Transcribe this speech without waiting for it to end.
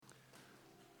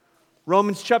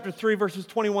Romans chapter 3, verses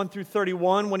 21 through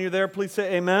 31. When you're there, please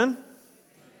say amen.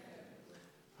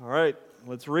 All right,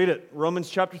 let's read it. Romans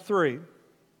chapter 3,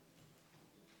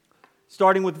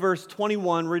 starting with verse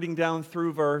 21, reading down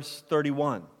through verse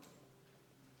 31.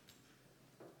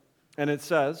 And it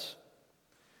says,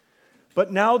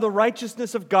 "But now the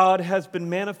righteousness of God has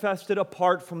been manifested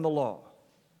apart from the law.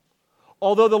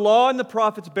 Although the law and the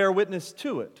prophets bear witness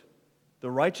to it,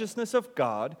 the righteousness of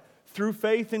God through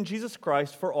faith in Jesus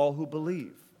Christ for all who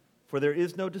believe. For there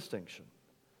is no distinction.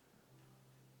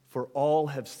 For all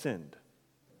have sinned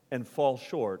and fall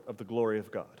short of the glory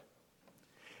of God,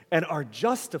 and are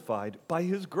justified by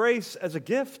His grace as a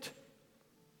gift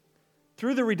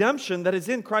through the redemption that is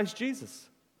in Christ Jesus,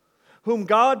 whom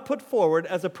God put forward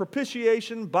as a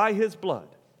propitiation by His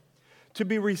blood, to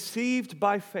be received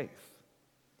by faith.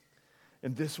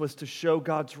 And this was to show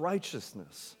God's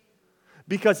righteousness,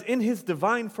 because in His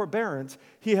divine forbearance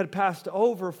He had passed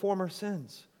over former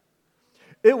sins.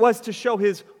 It was to show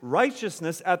His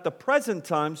righteousness at the present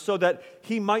time, so that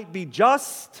He might be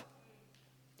just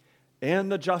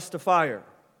and the justifier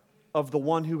of the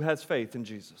one who has faith in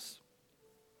Jesus.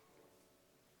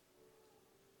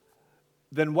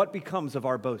 Then what becomes of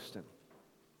our boasting?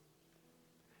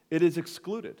 It is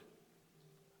excluded.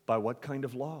 By what kind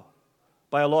of law?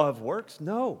 By a law of works?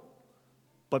 No,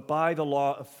 but by the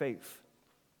law of faith.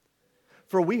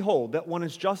 For we hold that one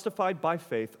is justified by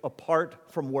faith apart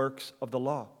from works of the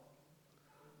law.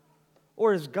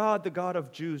 Or is God the God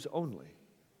of Jews only?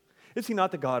 Is He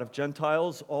not the God of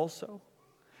Gentiles also?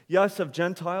 Yes, of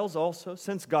Gentiles also,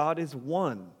 since God is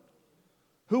one.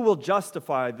 Who will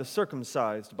justify the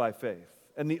circumcised by faith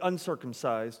and the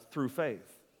uncircumcised through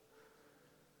faith?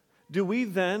 Do we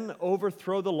then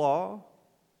overthrow the law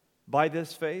by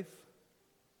this faith?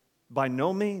 By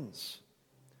no means.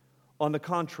 On the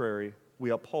contrary, we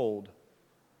uphold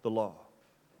the law.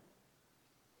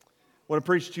 I want to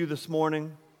preach to you this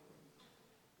morning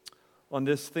on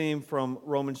this theme from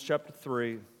Romans chapter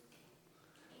 3,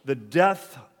 the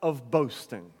death of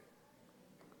boasting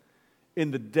in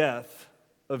the death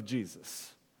of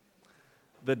Jesus.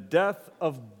 The death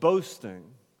of boasting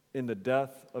in the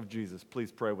death of Jesus.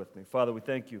 Please pray with me. Father, we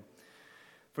thank You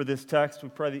for this text. We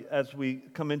pray that as we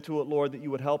come into it, Lord, that You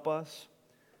would help us,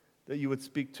 that You would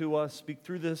speak to us, speak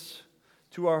through this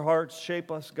to our hearts, shape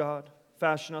us, God,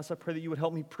 fashion us. I pray that You would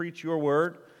help me preach Your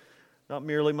word, not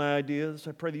merely my ideas.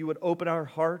 I pray that You would open our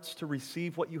hearts to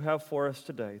receive what You have for us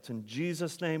today. It's in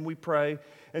Jesus' name we pray,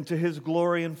 and to His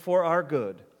glory and for our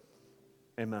good.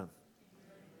 Amen.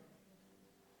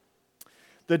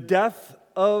 The death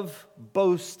of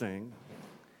boasting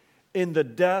in the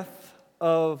death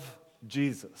of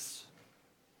Jesus.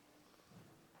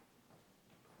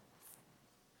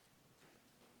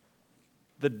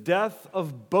 The death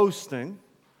of boasting.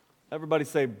 Everybody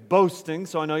say boasting,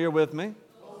 so I know you're with me.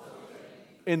 Boasting.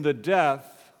 In the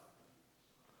death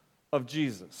of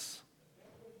Jesus.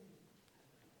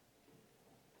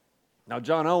 Now,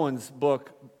 John Owen's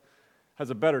book has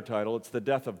a better title. It's The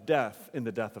Death of Death in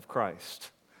the Death of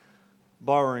Christ,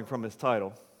 borrowing from his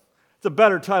title. It's a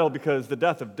better title because the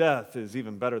death of death is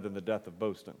even better than the death of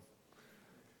boasting.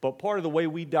 But part of the way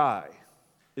we die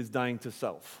is dying to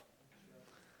self.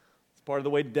 Part of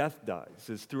the way death dies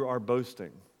is through our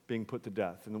boasting being put to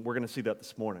death. And we're going to see that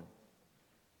this morning.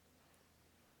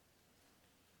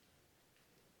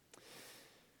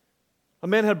 A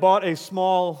man had bought a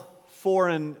small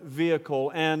foreign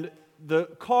vehicle, and the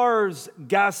car's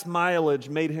gas mileage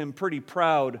made him pretty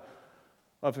proud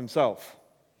of himself.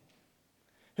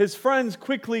 His friends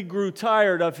quickly grew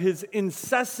tired of his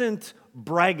incessant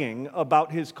bragging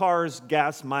about his car's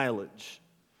gas mileage.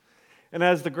 And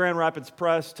as the Grand Rapids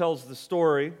Press tells the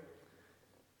story,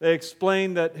 they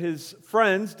explain that his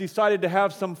friends decided to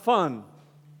have some fun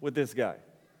with this guy.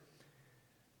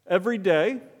 Every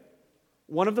day,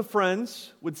 one of the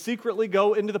friends would secretly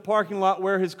go into the parking lot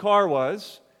where his car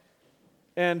was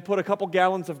and put a couple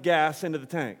gallons of gas into the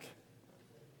tank.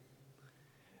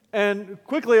 And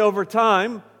quickly over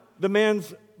time, the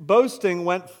man's boasting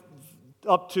went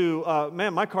up to,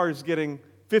 man, my car is getting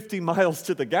 50 miles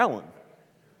to the gallon.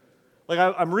 Like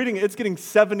I'm reading, it's getting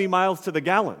 70 miles to the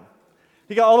gallon.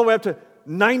 He got all the way up to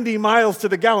 90 miles to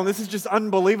the gallon. This is just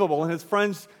unbelievable. And his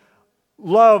friends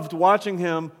loved watching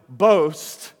him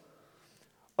boast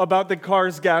about the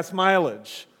car's gas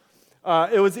mileage.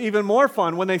 It was even more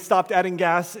fun when they stopped adding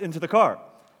gas into the car,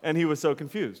 and he was so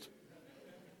confused.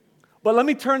 But let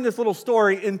me turn this little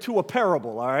story into a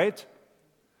parable, all right?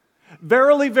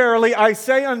 Verily, verily, I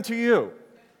say unto you,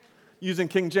 using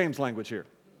King James language here,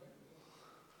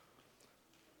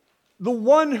 the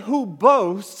one who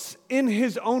boasts in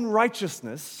his own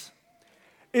righteousness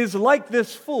is like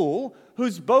this fool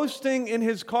who's boasting in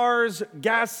his car's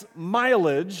gas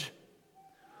mileage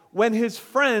when his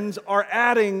friends are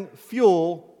adding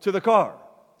fuel to the car.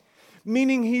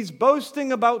 Meaning he's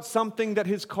boasting about something that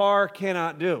his car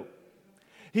cannot do.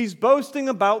 He's boasting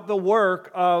about the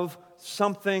work of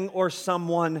something or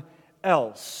someone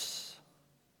else.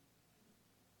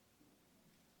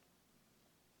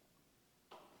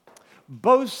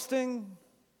 Boasting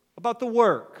about the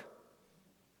work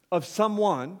of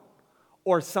someone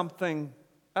or something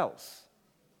else.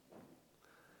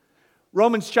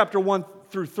 Romans chapter 1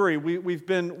 through 3. We've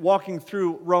been walking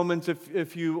through Romans.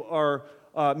 If you are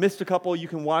missed a couple, you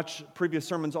can watch previous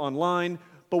sermons online.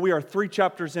 But we are 3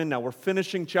 chapters in now. We're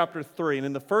finishing chapter 3. And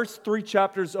in the first 3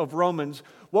 chapters of Romans,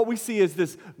 what we see is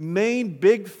this main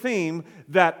big theme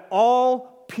that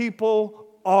all people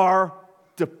are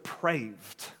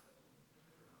depraved.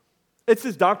 It's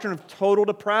this doctrine of total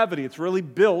depravity. It's really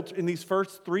built in these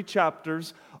first 3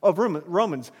 chapters of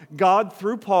Romans. God,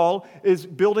 through Paul, is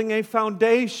building a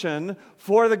foundation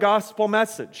for the gospel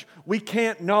message. We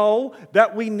can't know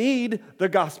that we need the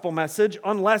gospel message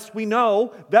unless we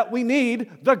know that we need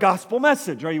the gospel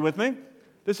message. Are you with me?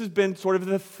 This has been sort of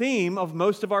the theme of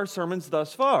most of our sermons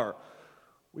thus far.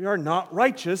 We are not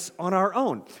righteous on our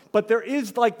own. But there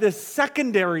is like this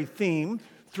secondary theme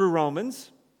through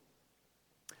Romans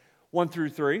 1 through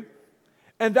 3,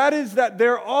 and that is that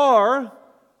there are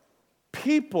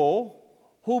people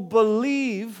who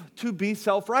believe to be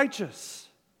self-righteous.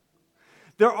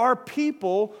 There are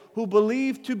people who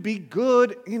believe to be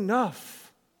good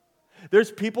enough.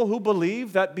 There's people who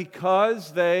believe that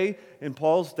because they, in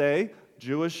Paul's day,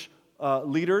 Jewish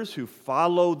leaders who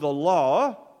follow the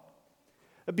law,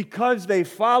 because they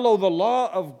follow the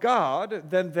law of God,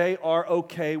 then they are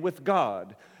okay with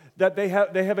God. That they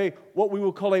have a what we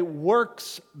will call a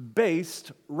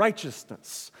works-based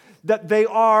righteousness. That they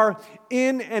are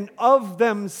in and of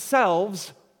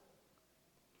themselves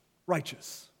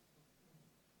righteous.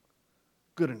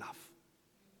 Good enough.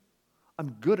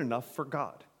 I'm good enough for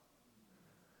God.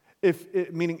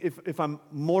 If I'm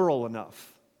moral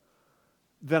enough,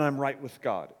 then I'm right with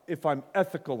God. If I'm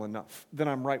ethical enough, then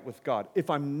I'm right with God. If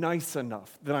I'm nice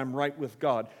enough, then I'm right with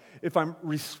God. If I'm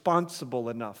responsible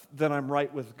enough, then I'm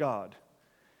right with God.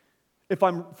 If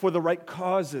I'm for the right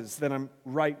causes, then I'm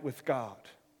right with God.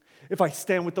 If I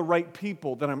stand with the right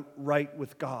people, then I'm right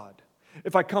with God.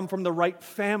 If I come from the right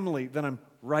family, then I'm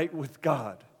right with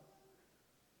God.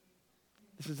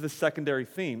 This is the secondary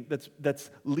theme that's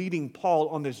leading Paul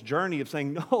on this journey of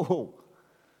saying, no,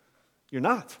 you're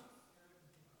not.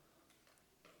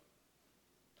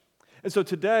 And so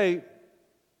today,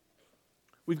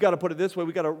 we've got to put it this way.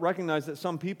 We've got to recognize that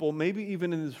some people, maybe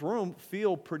even in this room,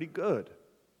 feel pretty good.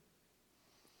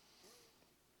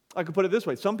 I could put it this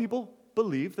way. Some people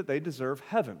believe that they deserve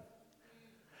heaven.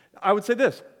 I would say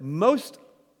this. Most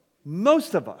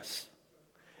of us,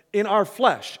 in our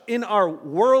flesh, in our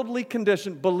worldly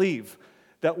condition, believe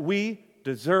that we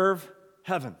deserve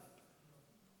heaven.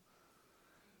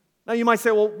 Now you might say,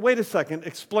 well, wait a second,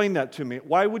 explain that to me.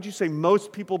 Why would you say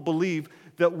most people believe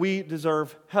that we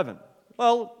deserve heaven?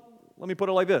 Well, let me put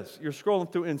it like this. You're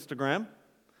scrolling through Instagram.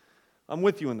 I'm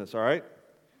with you in this, all right?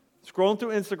 Scrolling through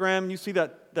Instagram, you see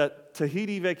that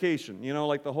Tahiti vacation, you know,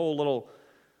 like the whole little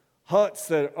huts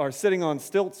that are sitting on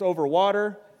stilts over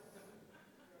water.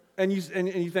 And you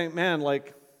think, man,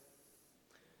 like,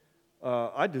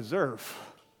 I deserve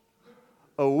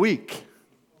a week,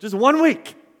 just 1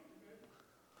 week,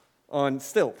 on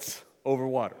stilts over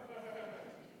water.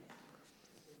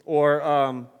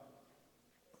 Or,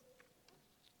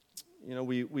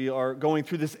 we are going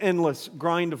through this endless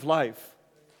grind of life.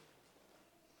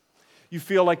 You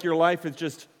feel like your life is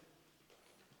just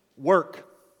work,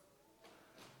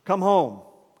 come home,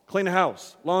 clean a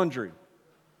house, laundry,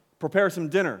 prepare some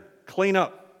dinner, clean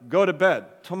up, go to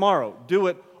bed, tomorrow, do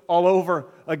it all over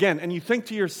again. And you think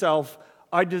to yourself,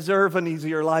 I deserve an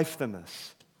easier life than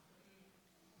this.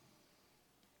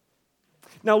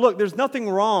 Now look, there's nothing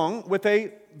wrong with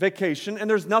a vacation, and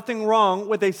there's nothing wrong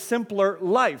with a simpler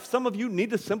life. Some of you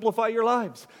need to simplify your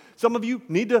lives. Some of you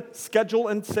need to schedule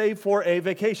and save for a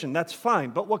vacation. That's fine.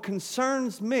 But what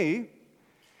concerns me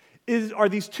are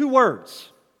these 2 words.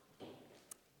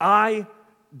 I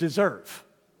deserve.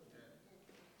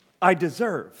 I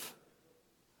deserve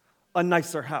a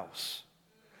nicer house.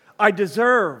 I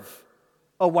deserve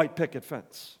a white picket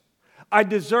fence. I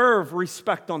deserve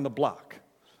respect on the block.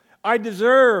 I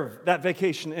deserve that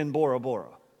vacation in Bora Bora.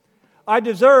 I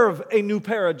deserve a new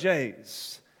pair of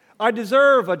J's. I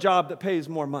deserve a job that pays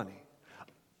more money.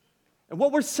 And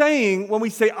what we're saying when we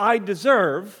say I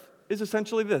deserve is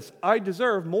essentially this. I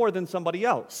deserve more than somebody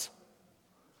else.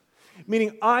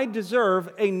 Meaning, I deserve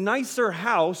a nicer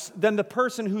house than the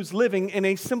person who's living in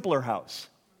a simpler house.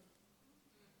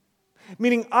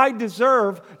 Meaning, I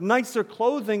deserve nicer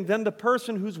clothing than the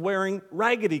person who's wearing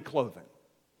raggedy clothing.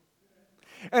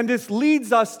 And this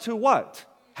leads us to what?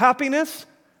 Happiness?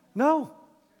 No.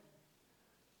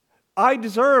 I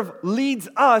deserve leads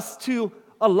us to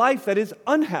a life that is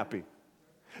unhappy.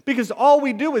 Because all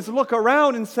we do is look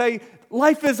around and say,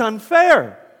 life is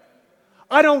unfair.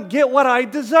 I don't get what I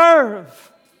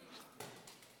deserve.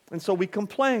 And so we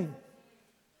complain.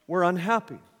 We're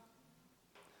unhappy.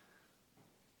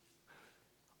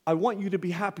 I want you to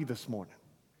be happy this morning.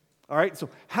 All right? So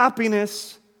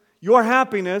happiness, your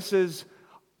happiness is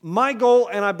my goal,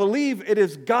 and I believe it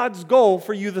is God's goal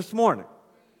for you this morning.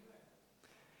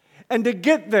 And to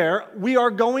get there, we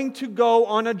are going to go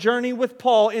on a journey with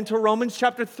Paul into Romans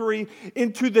chapter 3,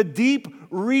 into the deep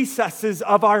recesses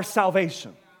of our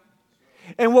salvation.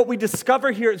 And what we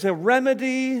discover here is a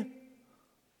remedy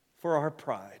for our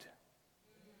pride.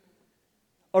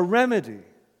 A remedy,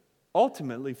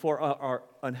 ultimately, for our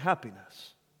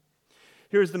unhappiness.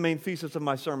 Here's the main thesis of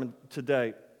my sermon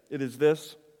today. It is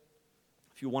this.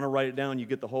 If you want to write it down, you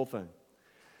get the whole thing.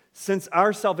 Since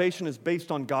our salvation is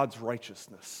based on God's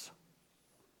righteousness,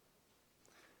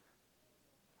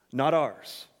 not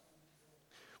ours,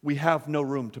 we have no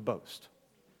room to boast.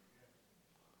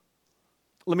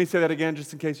 Let me say that again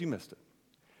just in case you missed it.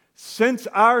 Since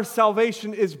our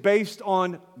salvation is based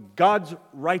on God's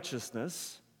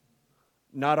righteousness,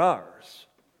 not ours,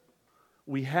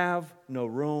 we have no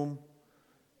room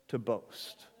to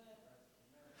boast.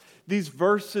 These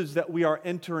verses that we are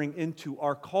entering into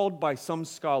are called by some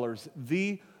scholars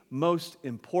the most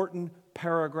important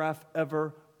paragraph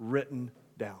ever written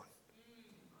down.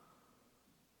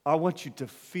 I want you to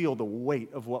feel the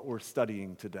weight of what we're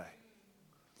studying today.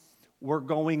 We're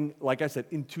going, like I said,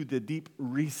 into the deep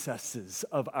recesses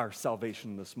of our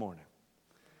salvation this morning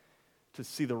to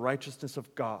see the righteousness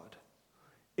of God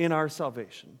in our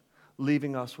salvation,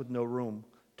 leaving us with no room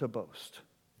to boast.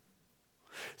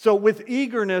 So with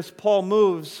eagerness, Paul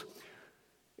moves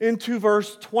into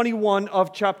verse 21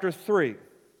 of chapter 3.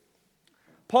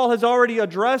 Paul has already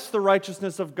addressed the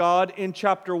righteousness of God in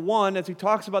chapter 1 as he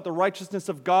talks about the righteousness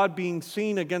of God being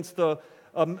seen against the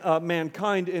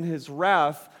mankind in his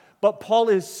wrath. But Paul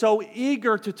is so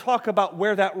eager to talk about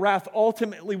where that wrath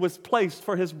ultimately was placed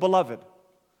for his beloved.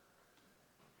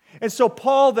 And so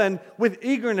Paul then, with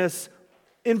eagerness,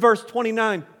 in verse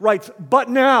 29, writes, but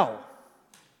now,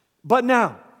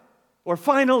 or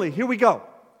finally, here we go.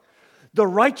 The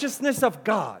righteousness of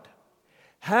God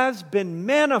has been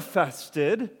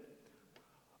manifested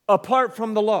apart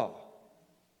from the law.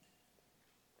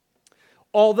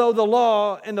 Although the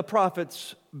law and the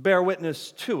prophets bear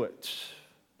witness to it.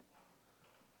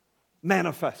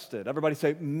 Manifested. Everybody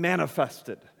say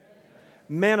manifested.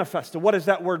 Manifested. What does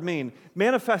that word mean?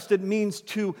 Manifested means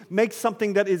to make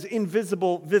something that is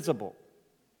invisible visible.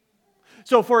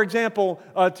 So, for example,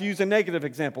 to use a negative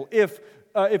example, if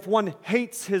one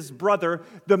hates his brother,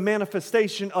 the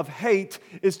manifestation of hate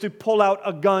is to pull out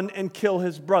a gun and kill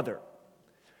his brother.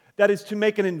 That is to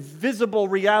make an invisible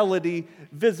reality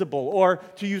visible. Or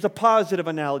to use a positive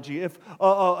analogy, if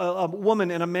a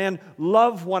woman and a man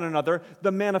love one another,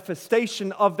 the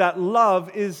manifestation of that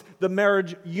love is the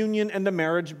marriage union and the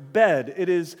marriage bed. It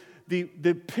is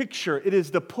the picture, it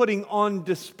is the putting on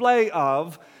display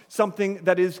of something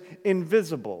that is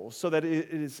invisible, so that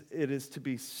it is to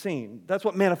be seen. That's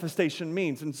what manifestation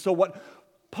means. And so what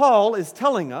Paul is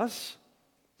telling us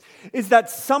is that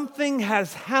something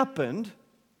has happened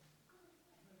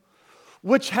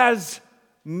which has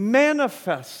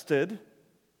manifested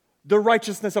the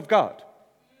righteousness of God.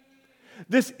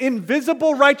 This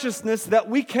invisible righteousness that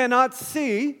we cannot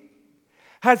see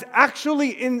has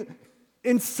actually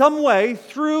in some way,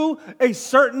 through a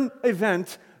certain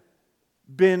event,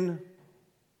 been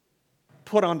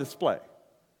put on display,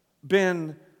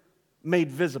 been made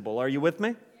visible. Are you with me?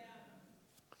 Yeah.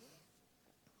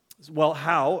 Well,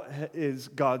 how is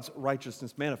God's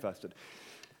righteousness manifested?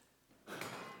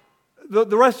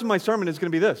 The rest of my sermon is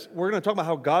going to be this. We're going to talk about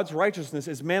how God's righteousness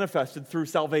is manifested through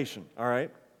salvation, all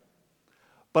right?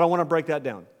 But I want to break that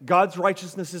down. God's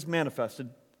righteousness is manifested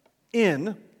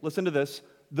in, listen to this,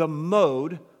 the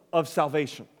mode of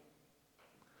salvation.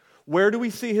 Where do we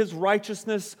see His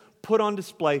righteousness put on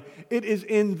display? It is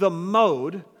in the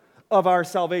mode of our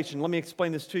salvation. Let me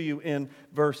explain this to you in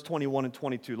verse 21 and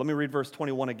 22. Let me read verse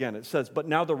 21 again. It says, "But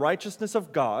now the righteousness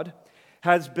of God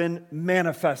has been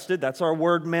manifested." That's our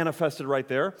word manifested right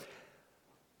there.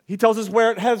 He tells us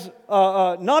where it has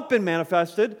not been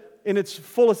manifested in its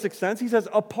fullest extent. He says,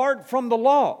 apart from the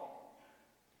law.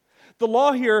 The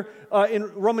law here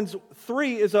in Romans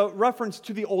 3 is a reference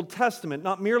to the Old Testament,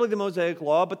 not merely the Mosaic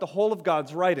law, but the whole of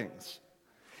God's writings.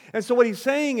 And so what he's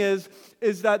saying is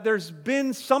that there's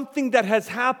been something that has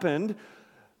happened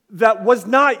that was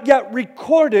not yet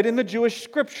recorded in the Jewish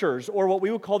scriptures, or what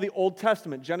we would call the Old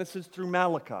Testament, Genesis through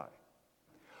Malachi,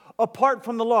 apart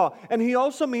from the law. And he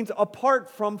also means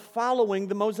apart from following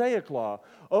the Mosaic law,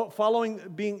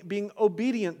 being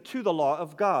obedient to the law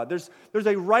of God. There's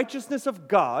a righteousness of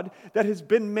God that has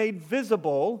been made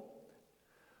visible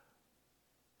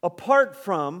apart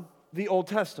from the Old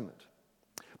Testament.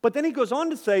 But then he goes on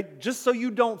to say, just so you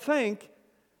don't think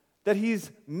that he's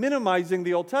minimizing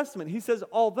the Old Testament, he says,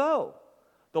 although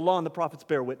the law and the prophets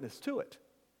bear witness to it.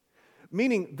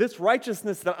 Meaning, this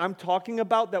righteousness that I'm talking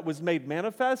about that was made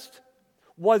manifest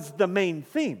was the main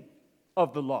theme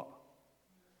of the law.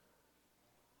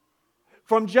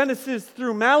 From Genesis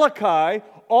through Malachi,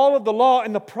 all of the law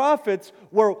and the prophets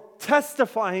were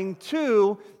testifying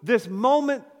to this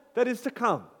moment that is to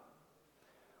come,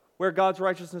 where God's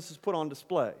righteousness is put on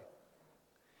display.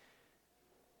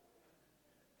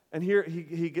 And here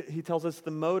he tells us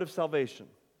the mode of salvation.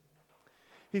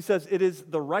 He says it is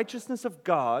the righteousness of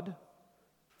God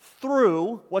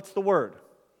through, what's the word?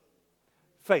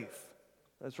 Faith.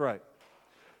 That's right.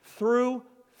 Through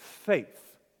faith.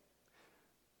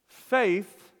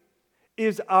 Faith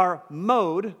is our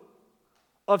mode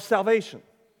of salvation.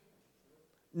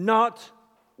 Not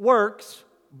works,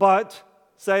 but,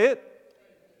 say it.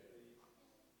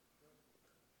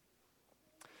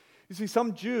 You see,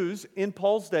 some Jews in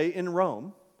Paul's day in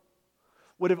Rome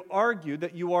would have argued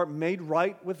that you are made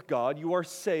right with God, you are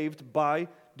saved by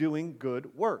doing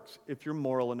good works, if you're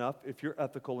moral enough, if you're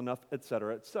ethical enough,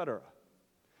 etc., etc.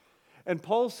 And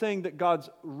Paul's saying that God's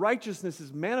righteousness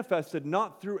is manifested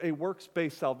not through a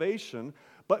works-based salvation,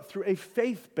 but through a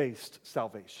faith-based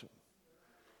salvation.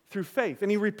 Through faith. And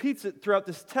he repeats it throughout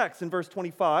this text. In verse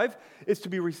 25, it's to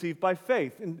be received by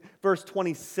faith. In verse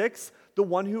 26, the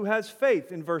one who has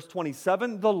faith. In verse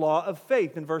 27, the law of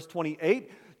faith. In verse 28,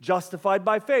 justified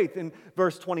by faith. In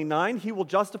verse 29, he will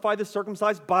justify the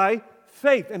circumcised by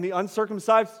faith and the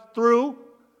uncircumcised through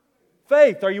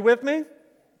faith. Are you with me?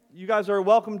 You guys are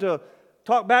welcome to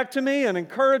talk back to me and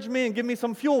encourage me and give me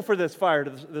some fuel for this fire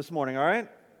this morning, all right?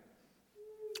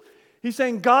 He's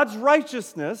saying God's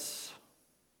righteousness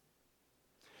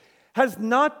has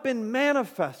not been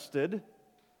manifested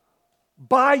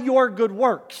by your good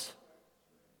works.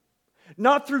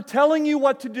 Not through telling you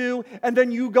what to do and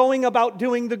then you going about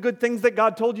doing the good things that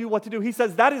God told you what to do. He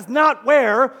says that is not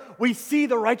where we see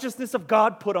the righteousness of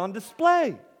God put on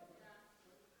display.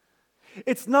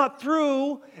 It's not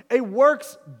through a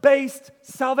works-based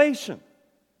salvation.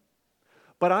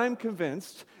 But I'm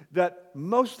convinced that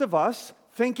most of us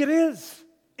think it is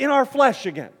in our flesh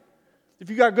again. If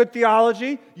you got good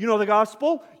theology, you know the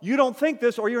gospel, you don't think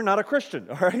this or you're not a Christian,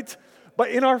 all right?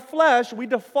 But in our flesh, we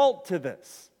default to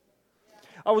this.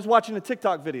 I was watching a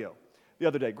TikTok video the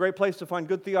other day. Great place to find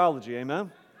good theology,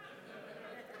 amen?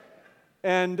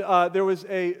 And there was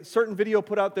a certain video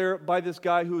put out there by this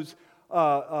guy who's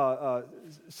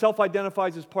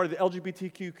self-identifies as part of the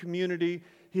LGBTQ community.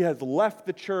 He has left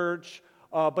the church,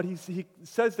 but he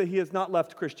says that he has not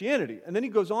left Christianity. And then he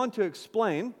goes on to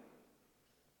explain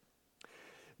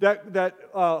that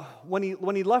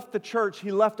when he left the church,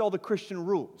 he left all the Christian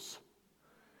rules.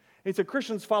 And he said,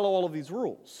 Christians follow all of these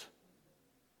rules.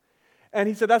 And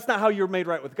he said, that's not how you're made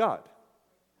right with God.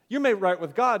 You're made right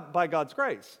with God by God's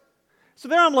grace. So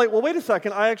there I'm like, well, wait a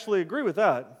second, I actually agree with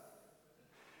that.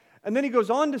 And then he goes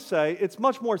on to say, it's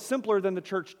much more simpler than the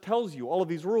church tells you, all of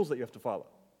these rules that you have to follow.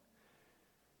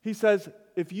 He says,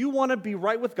 if you want to be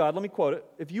right with God, let me quote it,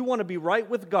 if you want to be right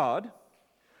with God,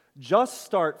 just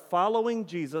start following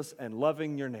Jesus and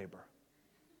loving your neighbor.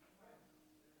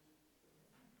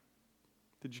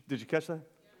 Did you catch that?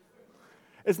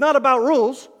 It's not about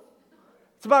rules.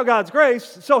 It's about God's grace.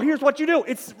 So here's what you do.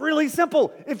 It's really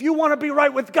simple. If you want to be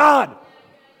right with God,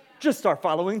 just start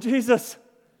following Jesus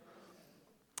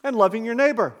and loving your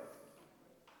neighbor.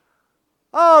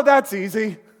 Oh, that's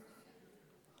easy.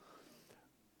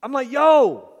 I'm like,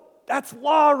 yo, that's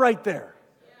law right there.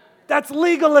 That's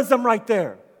legalism right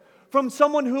there. From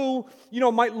someone who,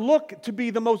 might look to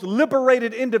be the most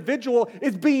liberated individual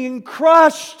is being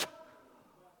crushed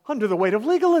under the weight of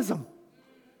legalism.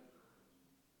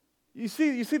 You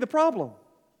see the problem.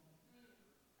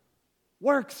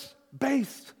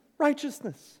 Works-based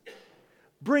righteousness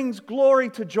brings glory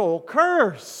to Joel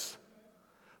Kurz,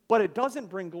 but it doesn't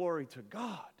bring glory to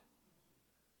God.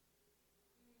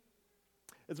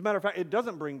 As a matter of fact, it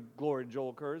doesn't bring glory to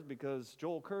Joel Kurz because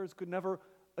Joel Kurz could never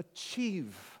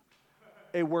achieve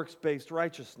a works-based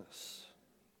righteousness.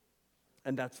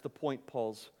 And that's the point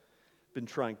Paul's been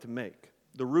trying to make.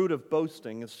 The root of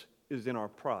boasting is in our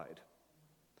pride.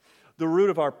 The root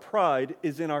of our pride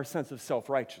is in our sense of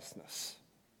self-righteousness.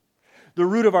 The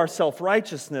root of our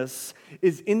self-righteousness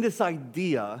is in this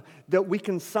idea that we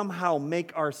can somehow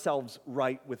make ourselves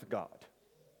right with God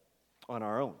on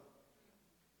our own.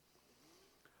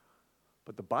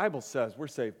 But the Bible says we're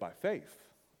saved by faith,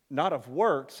 not of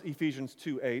works, Ephesians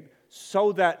 2:8,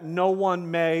 so that no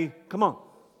one may, come on,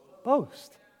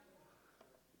 boast.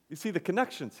 You see the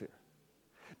connections here.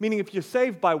 Meaning if you're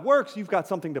saved by works, you've got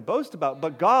something to boast about.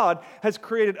 But God has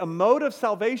created a mode of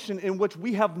salvation in which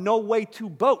we have no way to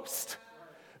boast.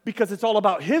 Because it's all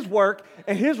about His work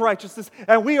and His righteousness.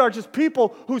 And we are just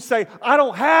people who say, I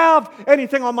don't have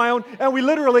anything on my own. And we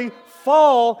literally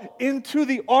fall into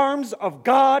the arms of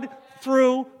God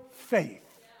through faith.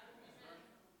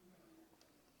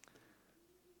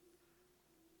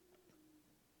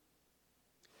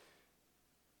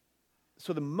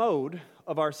 So the mode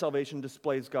of our salvation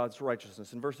displays God's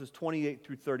righteousness. In verses 28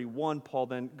 through 31, Paul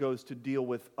then goes to deal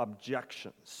with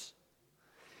objections.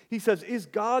 He says, is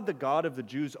God the God of the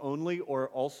Jews only or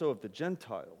also of the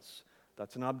Gentiles?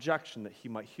 That's an objection that he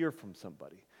might hear from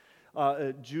somebody.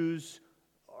 Jews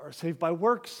are saved by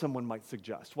works, someone might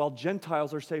suggest, while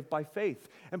Gentiles are saved by faith.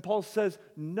 And Paul says,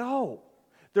 no.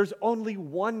 There's only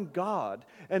one God,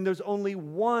 and there's only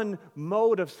one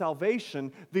mode of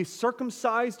salvation. The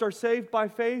circumcised are saved by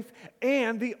faith,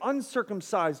 and the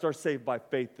uncircumcised are saved by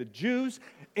faith. The Jews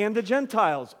and the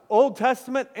Gentiles, Old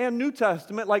Testament and New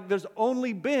Testament, like there's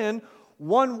only been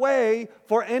one way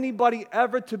for anybody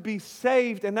ever to be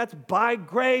saved, and that's by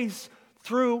grace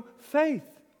through faith.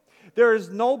 There is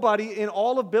nobody in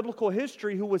all of biblical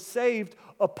history who was saved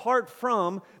apart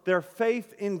from their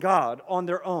faith in God on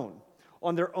their own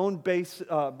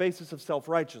basis of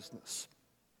self-righteousness.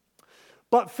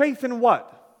 But faith in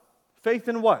what? Faith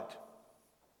in what?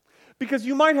 Because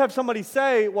you might have somebody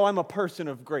say, well, I'm a person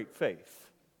of great faith.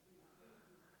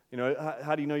 You know,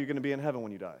 how do you know you're going to be in heaven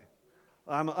when you die?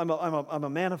 I'm a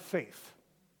man of faith.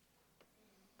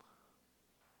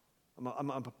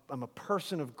 I'm a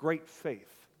person of great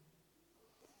faith.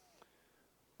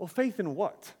 Well, faith in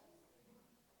what?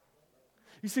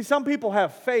 You see, some people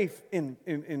have faith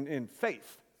in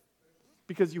faith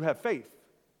because you have faith.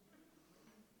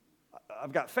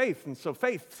 I've got faith, and so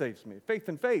faith saves me. Faith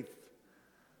in faith.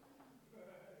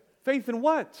 Faith in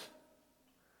what?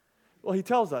 Well, he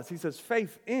tells us, he says,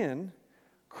 faith in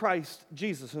Christ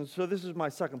Jesus. And so this is my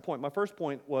second point. My first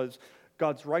point was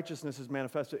God's righteousness is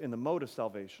manifested in the mode of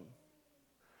salvation.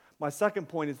 My second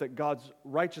point is that God's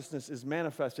righteousness is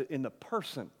manifested in the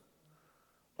person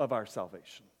of our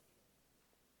salvation.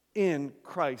 In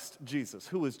Christ Jesus.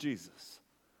 Who is Jesus?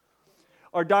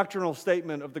 Our doctrinal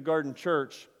statement of the Garden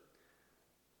Church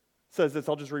says this.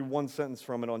 I'll just read one sentence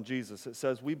from it on Jesus. It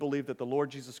says, we believe that the Lord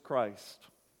Jesus Christ,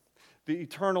 the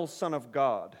eternal Son of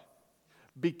God,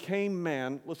 became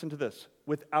man, listen to this,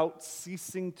 without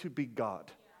ceasing to be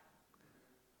God.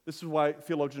 This is why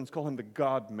theologians call him the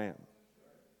God-man.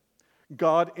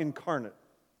 God incarnate.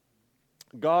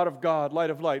 God of God, light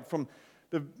of light.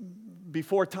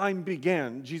 Before time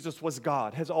began, Jesus was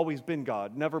God, has always been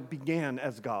God, never began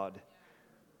as God.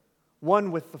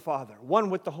 One with the Father, one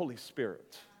with the Holy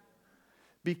Spirit.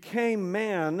 Became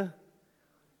man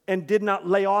and did not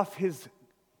lay off his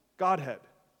Godhead,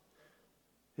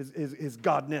 his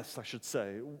godness, I should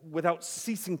say, without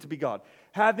ceasing to be God.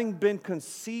 Having been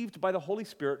conceived by the Holy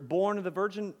Spirit, born of the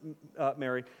Virgin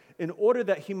Mary, in order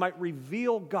that he might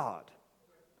reveal God.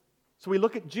 So we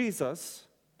look at Jesus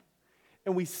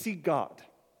and we see God.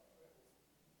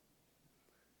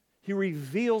 He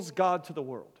reveals God to the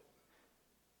world.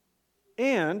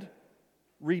 And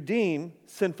redeem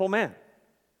sinful man.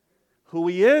 Who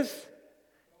he is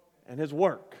and his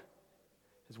work.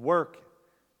 His work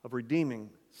of redeeming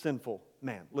sinful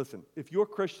man. Listen, if your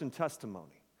Christian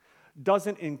testimony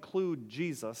doesn't include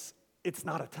Jesus, it's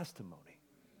not a testimony.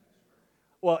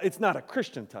 Well, it's not a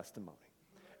Christian testimony.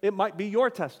 It might be your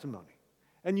testimony,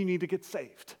 and you need to get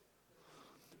saved.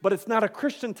 But it's not a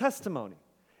Christian testimony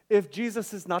if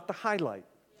Jesus is not the highlight,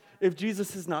 if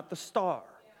Jesus is not the star,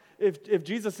 if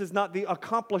Jesus is not the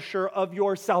accomplisher of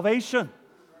your salvation.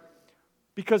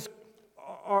 Because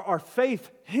our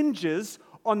faith hinges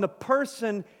on the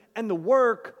person and the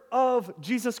work of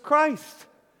Jesus Christ.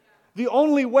 The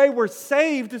only way we're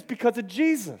saved is because of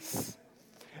Jesus.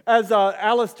 As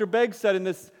Alistair Begg said in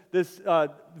this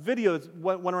video that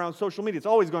went around social media, it's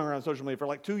always going around social media for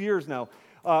like 2 years now.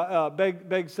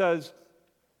 Begg says,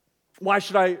 why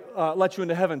should I let you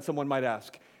into heaven, someone might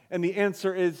ask. And the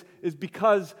answer is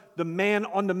because the man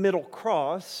on the middle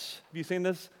cross, have you seen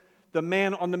this? The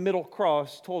man on the middle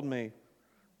cross told me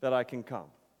that I can come.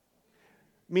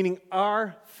 Meaning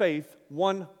our faith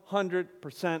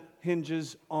 100%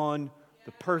 hinges on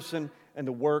the person and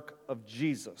the work of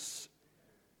Jesus.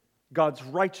 God's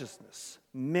righteousness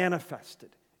manifested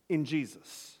in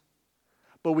Jesus.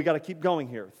 But we got to keep going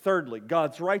here. Thirdly,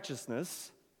 God's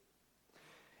righteousness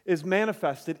is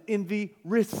manifested in the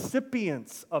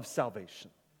recipients of salvation.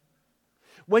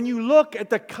 When you look at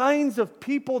the kinds of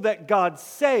people that God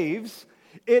saves,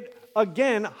 it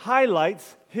again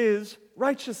highlights His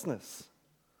righteousness.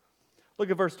 Look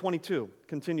at verse 22,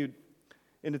 continued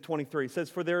into 23. It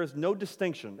says, "For there is no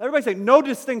distinction." Everybody say, no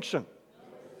distinction.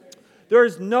 There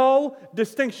is no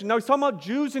distinction. Now he's talking about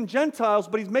Jews and Gentiles,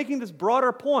 but he's making this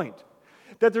broader point.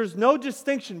 That there's no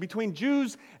distinction between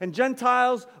Jews and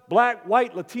Gentiles, black,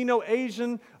 white, Latino,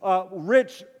 Asian,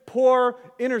 rich, poor,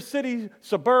 inner city,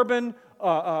 suburban,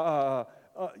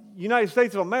 United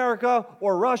States of America,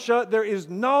 or Russia. There is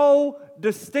no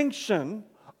distinction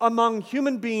among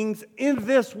human beings in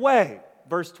this way.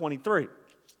 Verse 23.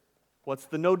 What's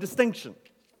the no distinction?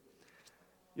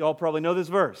 You all probably know this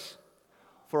verse.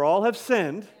 For all have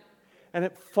sinned, and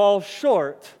it falls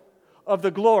short of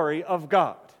the glory of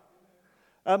God.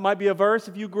 That might be a verse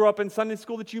if you grew up in Sunday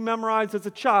school that you memorized as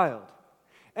a child.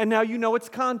 And now you know its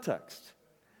context.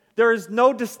 There is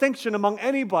no distinction among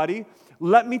anybody.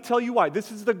 Let me tell you why.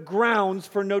 This is the grounds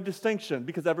for no distinction,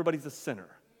 because everybody's a sinner.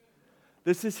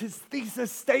 This is his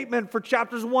thesis statement for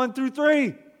chapters 1 through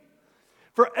 3.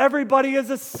 For everybody is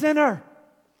a sinner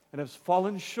and has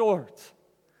fallen short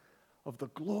of the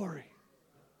glory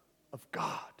of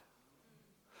God.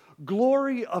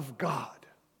 Glory of God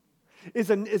is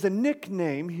a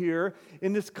nickname here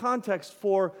in this context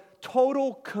for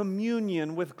total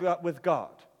communion with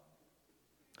God.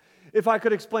 If I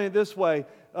could explain it this way,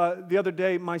 the other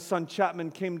day my son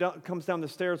Chapman comes down the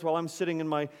stairs while I'm sitting in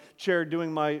my chair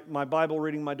doing my Bible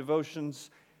reading, my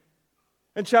devotions.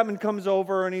 And Chapman comes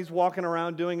over and he's walking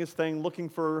around doing his thing, looking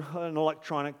for an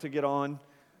electronic to get on.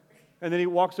 And then he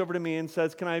walks over to me and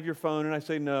says, "Can I have your phone?" And I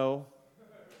say, "No."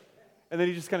 And then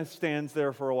he just kind of stands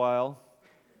there for a while.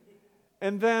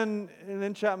 And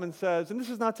then Chapman says, and this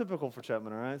is not typical for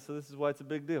Chapman, all right? So this is why it's a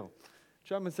big deal.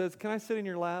 Chapman says, "Can I sit in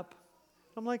your lap?"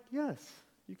 I'm like, "Yes,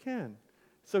 you can."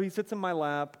 So he sits in my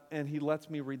lap and he lets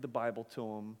me read the Bible to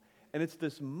him. And it's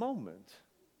this moment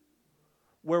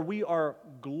where we are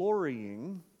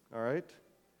glorying, all right,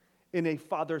 in a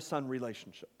father-son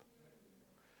relationship.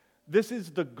 This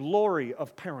is the glory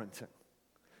of parenting.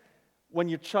 When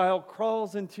your child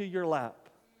crawls into your lap,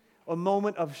 a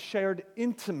moment of shared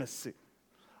intimacy,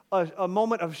 a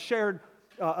moment of shared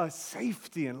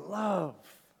safety and love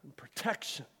and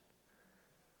protection.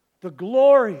 The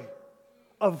glory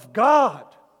of God.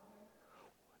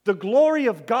 The glory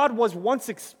of God was once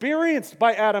experienced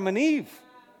by Adam and Eve.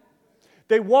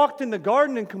 They walked in the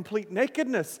garden in complete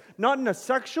nakedness, not in a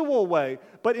sexual way,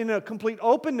 but in a complete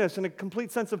openness, in a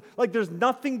complete sense of, like, there's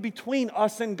nothing between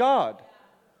us and God.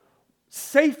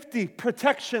 Safety,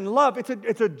 protection, love.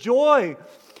 It's a joy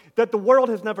that the world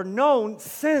has never known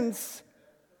since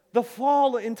the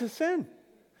fall into sin.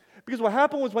 Because what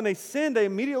happened was when they sinned, they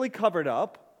immediately covered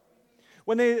up.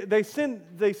 When they sinned,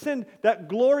 that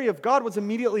glory of God was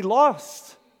immediately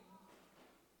lost.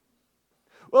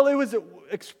 Well, it was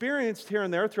experienced here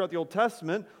and there throughout the Old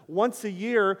Testament. Once a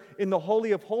year in the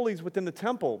Holy of Holies within the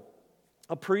temple,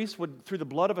 a priest would, through the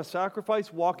blood of a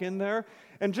sacrifice, walk in there,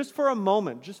 and just for a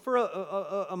moment,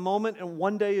 and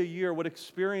one day a year, would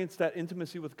experience that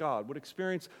intimacy with God, would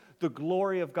experience the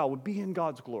glory of God, would be in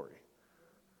God's glory.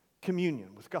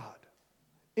 Communion with God.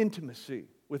 Intimacy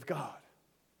with God.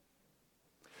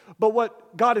 But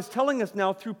what God is telling us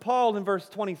now through Paul in verse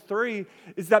 23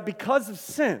 is that because of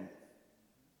sin,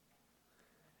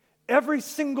 every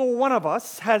single one of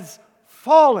us has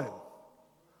fallen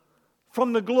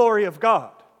from the glory of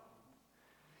God.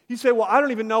 You say, "Well, I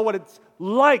don't even know what it's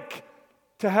like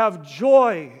to have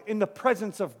joy in the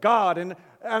presence of God." And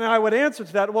I would answer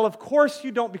to that, well, of course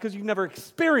you don't, because you've never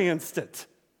experienced it.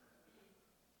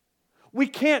 We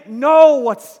can't know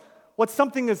what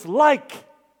something is like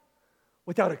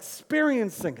without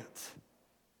experiencing it.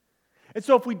 And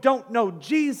so if we don't know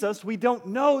Jesus, we don't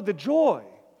know the joy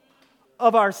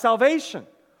of our salvation,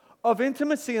 of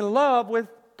intimacy and love with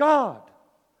God.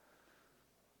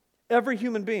 Every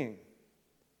human being,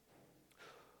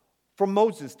 from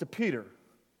Moses to Peter,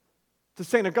 to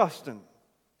St. Augustine,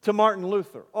 to Martin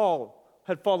Luther, all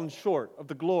had fallen short of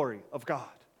the glory of God.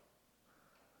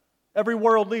 Every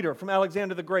world leader, from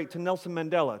Alexander the Great to Nelson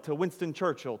Mandela, to Winston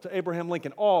Churchill, to Abraham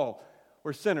Lincoln, all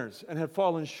were sinners and had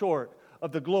fallen short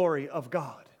of the glory of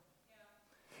God.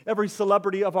 Every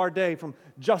celebrity of our day, from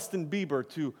Justin Bieber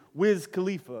to Wiz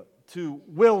Khalifa to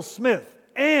Will Smith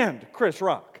and Chris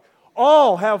Rock,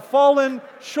 all have fallen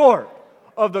short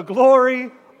of the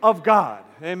glory of God.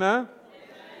 Amen?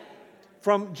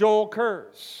 From Joel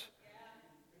Kurz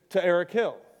to Eric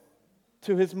Hill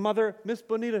to his mother, Miss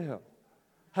Bonita Hill,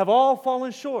 have all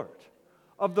fallen short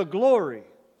of the glory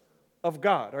of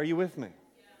God. Are you with me?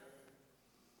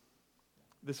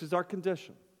 This is our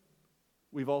condition.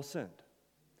 We've all sinned.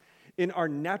 In our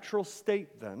natural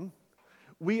state, then,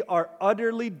 we are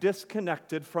utterly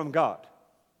disconnected from God.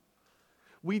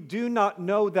 We do not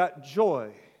know that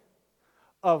joy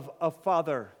of a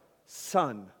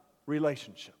father-son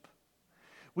relationship.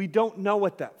 We don't know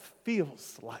what that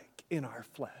feels like in our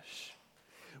flesh.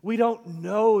 We don't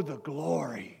know the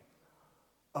glory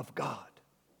of God.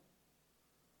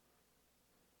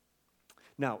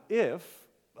 Now, if,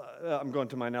 I'm going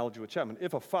to my analogy with Chapman,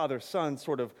 if a father-son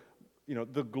sort of,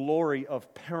 the glory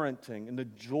of parenting and the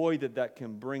joy that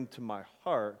can bring to my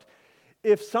heart,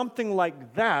 if something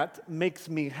like that makes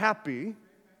me happy,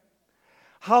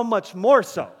 how much more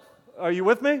so, are you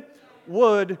with me,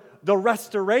 would the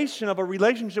restoration of a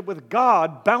relationship with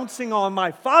God bouncing on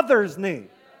my father's knee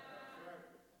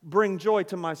bring joy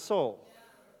to my soul?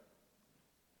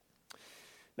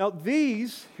 Now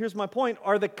these, here's my point,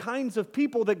 are the kinds of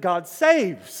people that God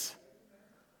saves.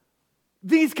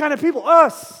 These kind of people,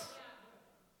 us.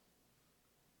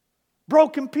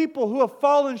 Broken people who have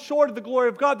fallen short of the glory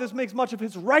of God. This makes much of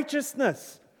His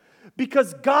righteousness.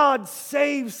 Because God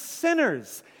saves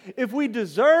sinners. If we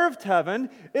deserved heaven,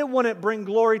 it wouldn't bring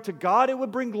glory to God, it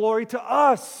would bring glory to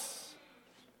us.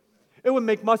 It would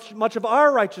make much of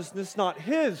our righteousness not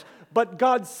His, but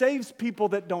God saves people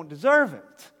that don't deserve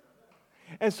it.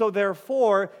 And so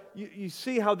therefore, you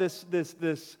see how this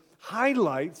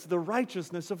highlights the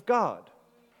righteousness of God.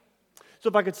 So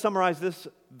if I could summarize this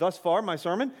thus far, my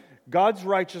sermon, God's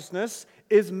righteousness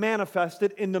is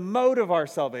manifested in the mode of our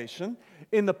salvation,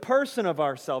 in the person of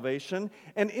our salvation,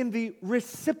 and in the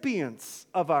recipients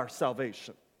of our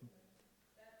salvation.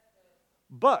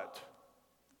 But,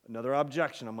 another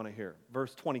objection I'm going to hear.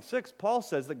 Verse 26, Paul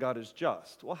says that God is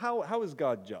just. Well, how is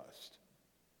God just?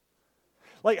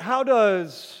 Like, how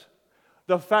does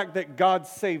the fact that God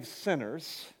saves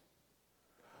sinners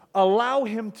allow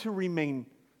Him to remain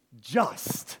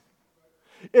just?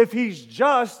 If He's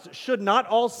just, should not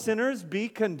all sinners be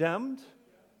condemned?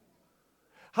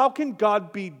 How can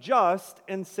God be just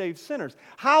and save sinners?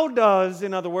 How does,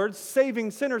 in other words,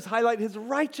 saving sinners highlight His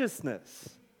righteousness?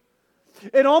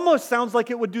 It almost sounds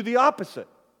like it would do the opposite.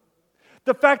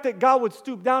 The fact that God would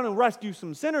stoop down and rescue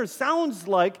some sinners sounds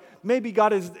like maybe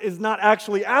God is not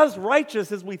actually as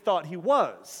righteous as we thought He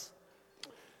was,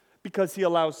 because He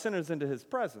allows sinners into His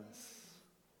presence.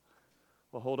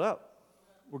 Well, hold up.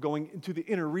 We're going into the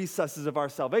inner recesses of our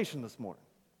salvation this morning.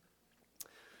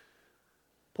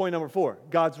 Point number 4,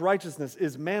 God's righteousness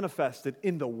is manifested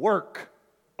in the work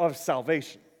of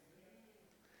salvation.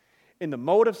 In the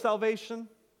mode of salvation,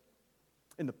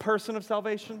 in the person of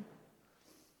salvation,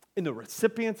 in the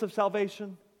recipients of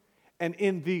salvation, and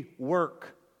in the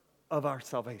work of our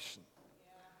salvation.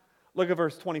 Look at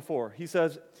verse 24. He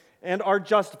says, and are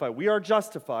justified. We are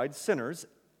justified, sinners,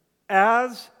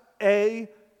 as a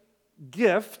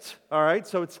gift. All right,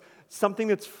 so it's something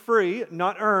that's free,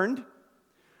 not earned.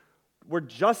 We're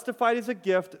justified as a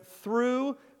gift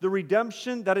through the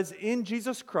redemption that is in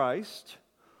Jesus Christ,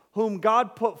 whom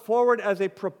God put forward as a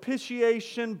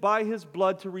propitiation by His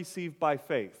blood to receive by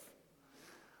faith.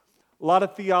 A lot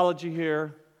of theology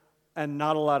here and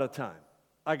not a lot of time.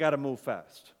 I got to move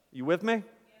fast. You with me? Yeah.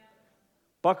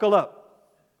 Buckle up.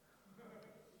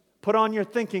 Put on your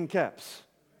thinking caps.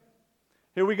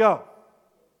 Here we go.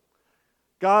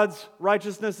 God's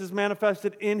righteousness is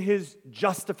manifested in His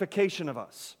justification of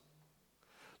us.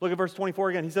 Look at verse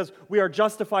 24 again. He says, we are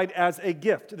justified as a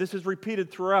gift. This is repeated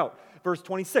throughout. Verse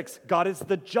 26, God is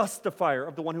the justifier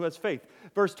of the one who has faith.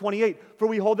 Verse 28, for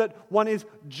we hold that one is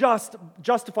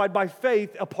justified by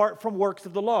faith apart from works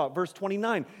of the law. Verse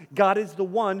 29, God is the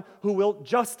one who will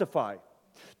justify.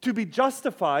 To be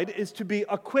justified is to be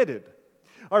acquitted.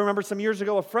 I remember some years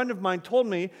ago, a friend of mine told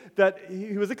me that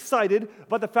he was excited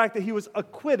about the fact that he was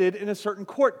acquitted in a certain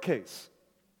court case.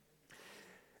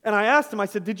 And I asked him, I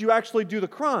said, did you actually do the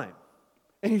crime?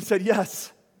 And he said,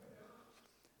 yes.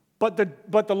 But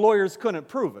the lawyers couldn't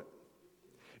prove it.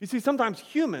 You see, sometimes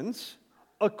humans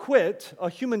acquit, a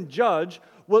human judge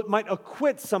might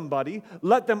acquit somebody,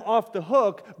 let them off the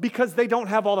hook because they don't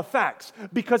have all the facts,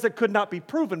 because it could not be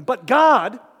proven. But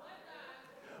God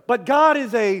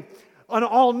is an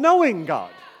all-knowing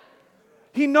God.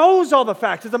 He knows all the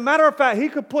facts. As a matter of fact, he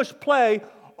could push play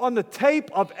on the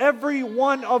tape of every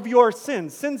one of your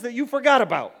sins that you forgot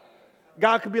about.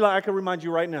 God could be like, I can remind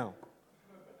you right now.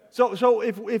 So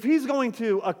if he's going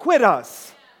to acquit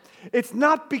us, it's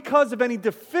not because of any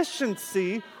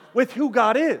deficiency with who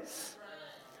God is.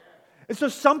 It's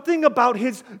just something about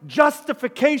his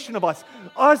justification of us,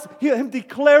 him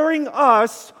declaring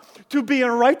us to be in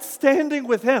right standing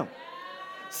with him.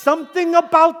 Something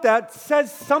about that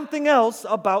says something else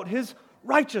about his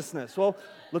righteousness. Well,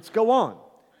 let's go on.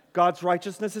 God's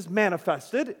righteousness is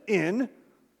manifested in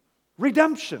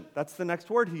redemption. That's the next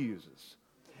word he uses.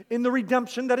 In the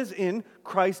redemption that is in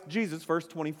Christ Jesus, verse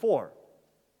 24.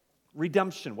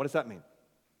 Redemption, what does that mean?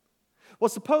 Well,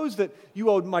 suppose that you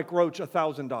owed Mike Roach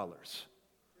 $1,000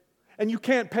 and you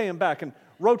can't pay him back, and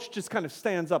Roach just kind of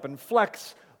stands up and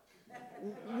flex,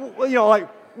 like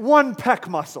one pec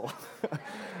muscle.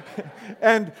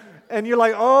 and you're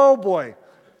like, oh boy,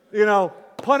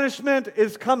 punishment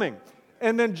is coming.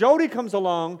 And then Jody comes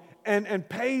along and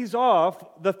pays off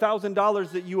the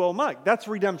 $1,000 that you owe Mike. That's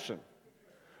redemption.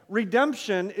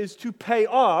 Redemption is to pay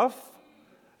off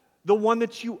the one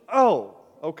that you owe,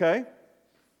 okay?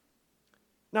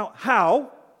 Now,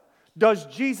 how does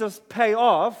Jesus pay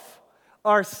off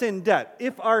our sin debt?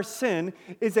 If our sin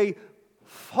is a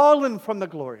fallen from the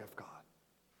glory of God,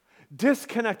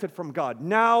 disconnected from God,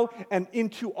 now and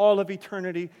into all of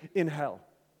eternity in hell,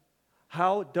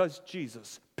 how does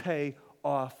Jesus pay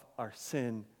off our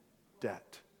sin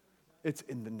debt? It's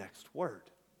in the next word.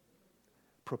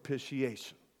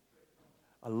 Propitiation.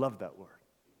 I love that word.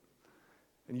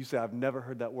 And you say, I've never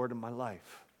heard that word in my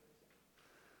life.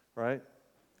 Right?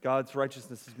 God's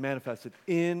righteousness is manifested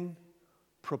in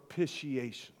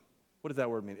propitiation. What does that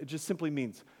word mean? It just simply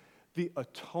means the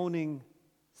atoning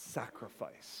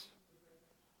sacrifice.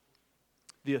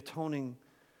 The atoning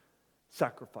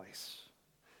sacrifice.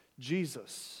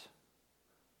 Jesus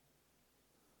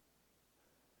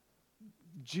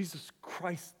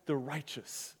Christ the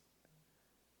righteous,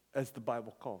 as the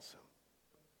Bible calls him,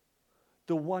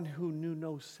 the one who knew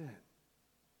no sin,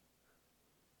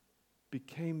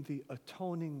 became the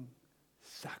atoning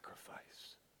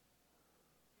sacrifice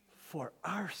for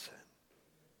our sin,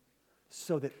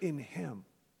 so that in him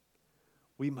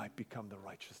we might become the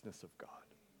righteousness of God.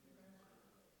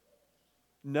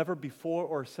 Never before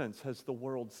or since has the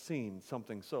world seen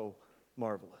something so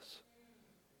marvelous.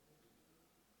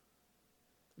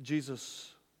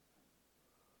 Jesus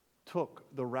took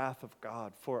the wrath of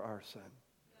God for our sin.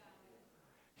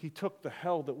 He took the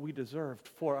hell that we deserved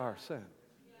for our sin.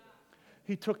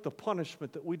 He took the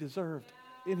punishment that we deserved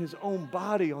in his own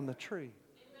body on the tree.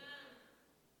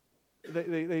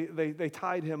 They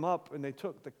tied him up and they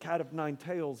took the cat of nine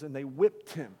tails and they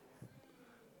whipped him.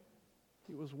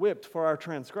 He was whipped for our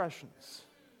transgressions.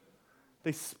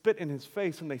 They spit in his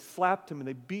face and they slapped him and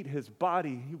they beat his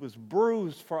body. He was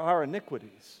bruised for our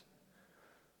iniquities.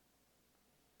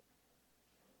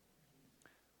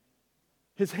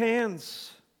 His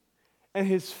hands and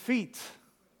his feet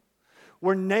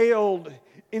were nailed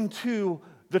into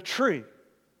the tree.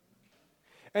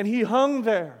 And he hung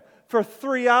there for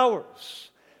 3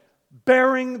 hours,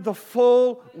 bearing the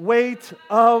full weight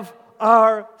of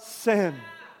our sin.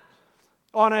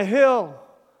 On a hill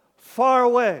far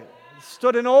away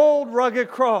stood an old rugged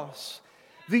cross,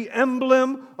 the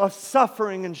emblem of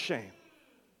suffering and shame.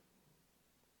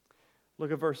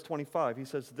 Look at verse 25. He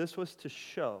says, this was to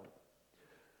show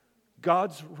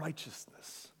God's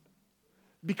righteousness,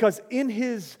 because in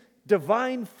his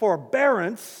divine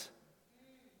forbearance,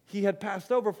 he had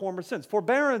passed over former sins.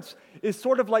 Forbearance is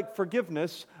sort of like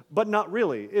forgiveness, but not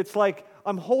really. It's like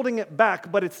I'm holding it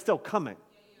back, but it's still coming.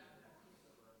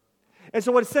 And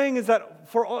so what it's saying is that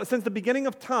since the beginning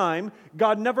of time,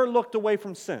 God never looked away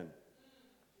from sin.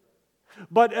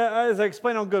 But as I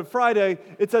explained on Good Friday,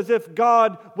 it's as if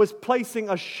God was placing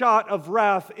a shot of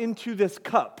wrath into this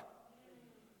cup.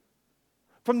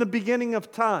 From the beginning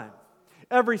of time,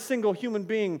 every single human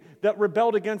being that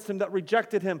rebelled against him, that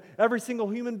rejected him, every single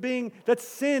human being that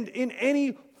sinned in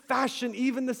any fashion,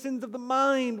 even the sins of the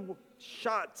mind,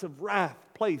 shots of wrath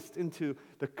placed into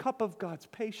the cup of God's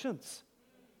patience.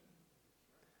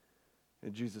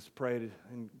 And Jesus prayed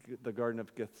in the Garden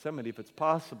of Gethsemane, if it's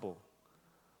possible,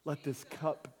 let this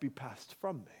cup be passed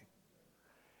from me.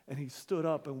 And he stood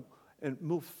up and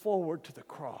moved forward to the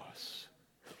cross.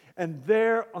 And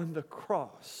there on the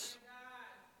cross,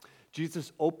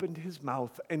 Jesus opened his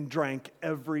mouth and drank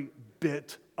every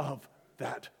bit of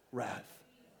that wrath.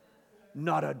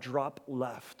 Not a drop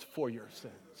left for your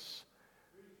sins.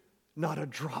 Not a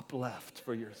drop left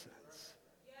for your sins.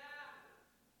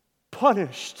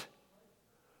 Punished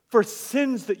for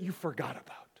sins that you forgot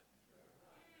about.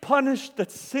 Punished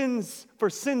for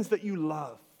sins that you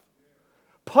love.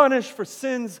 Punished for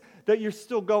sins that you're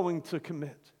still going to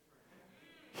commit.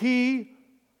 He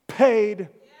paid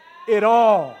it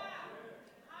all.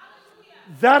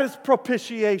 That is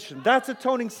propitiation. That's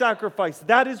atoning sacrifice.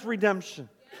 That is redemption.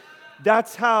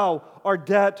 That's how our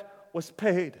debt was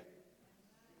paid.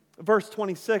 Verse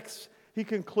 26, he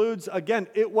concludes again,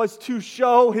 it was to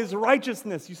show his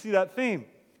righteousness. You see that theme?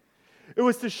 It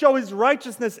was to show his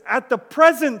righteousness at the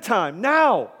present time,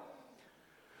 now,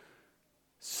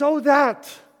 so that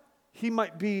he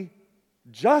might be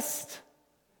just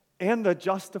and the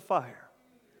justifier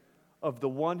of the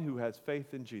one who has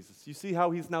faith in Jesus. You see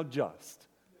how he's now just.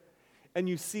 And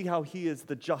you see how he is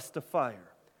the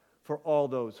justifier for all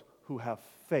those who have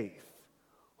faith,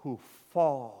 who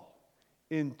fall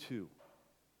into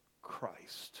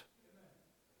Christ.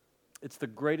 It's the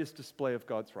greatest display of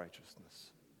God's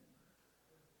righteousness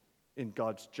in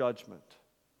God's judgment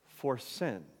for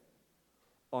sin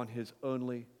on his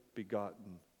only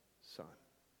begotten Son.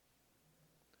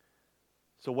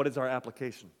 So what is our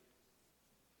application?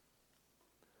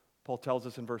 Paul tells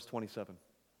us in verse 27.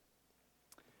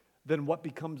 Then what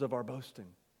becomes of our boasting?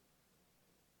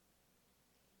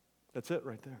 That's it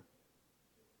right there.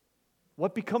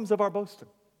 What becomes of our boasting?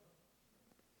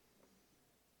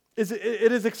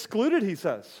 It is excluded, he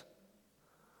says.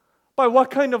 By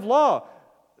what kind of law?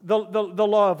 The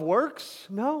law of works?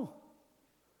 No.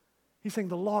 He's saying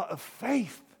the law of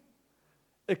faith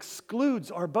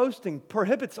excludes our boasting,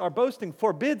 prohibits our boasting,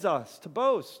 forbids us to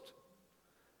boast.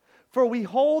 For we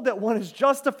hold that one is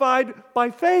justified by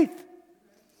faith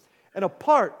and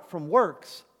apart from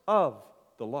works of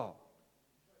the law.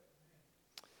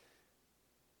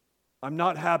 I'm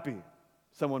not happy,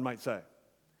 someone might say,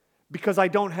 because I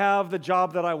don't have the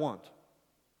job that I want.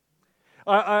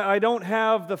 I don't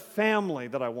have the family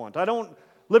that I want. I don't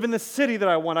live in the city that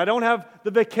I want. I don't have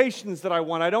the vacations that I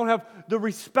want. I don't have the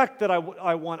respect that I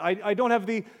want. I don't have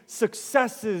the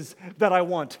successes that I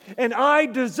want. And I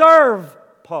deserve,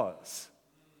 pause.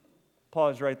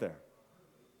 Pause right there.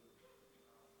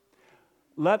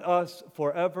 Let us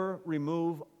forever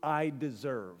remove I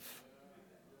deserve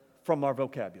from our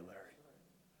vocabulary.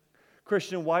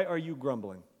 Christian, why are you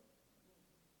grumbling?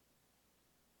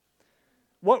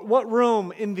 What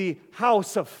room in the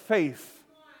house of faith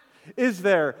is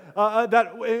there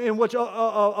that in which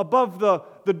above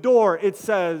the door it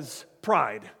says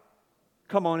pride?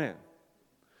 Come on in.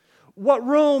 What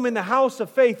room in the house of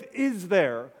faith is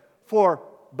there for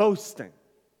boasting?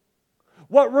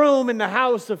 What room in the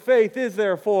house of faith is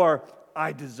there for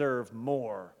I deserve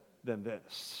more than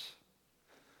this?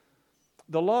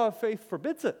 The law of faith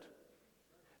forbids it.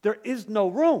 There is no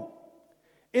room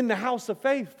in the house of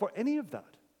faith for any of that.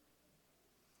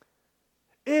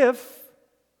 If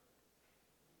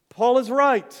Paul is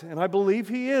right, and I believe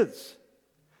he is,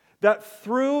 that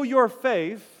through your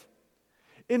faith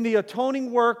in the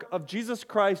atoning work of Jesus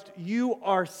Christ, you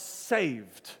are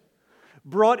saved,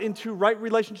 brought into right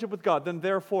relationship with God, then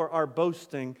therefore our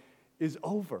boasting is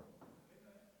over.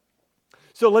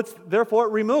 So let's therefore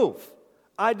remove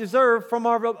I deserve from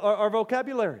our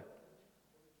vocabulary.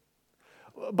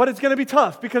 But it's going to be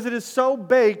tough because it is so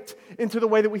baked into the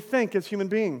way that we think as human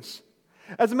beings.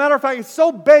 As a matter of fact, it's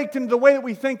so baked into the way that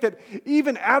we think that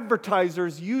even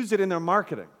advertisers use it in their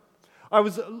marketing. I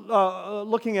was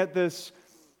looking at this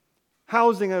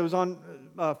housing, it was on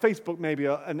Facebook maybe,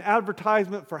 an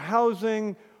advertisement for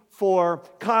housing for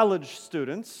college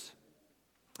students.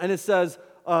 And it says,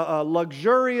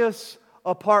 luxurious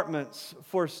apartments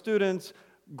for students,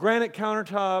 granite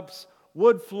countertops,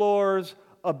 wood floors,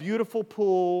 a beautiful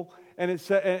pool, and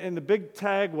and the big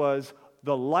tag was,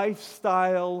 the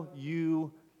lifestyle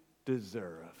you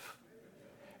deserve.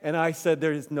 And I said,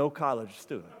 there is no college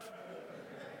student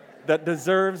that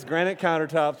deserves granite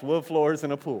countertops, wood floors,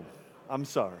 and a pool. I'm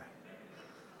sorry.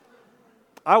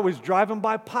 I was driving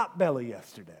by Potbelly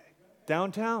yesterday,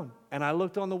 downtown, and I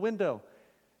looked on the window,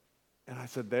 and I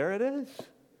said, there it is.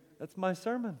 That's my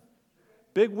sermon.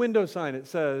 Big window sign, it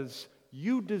says,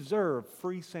 you deserve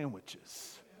free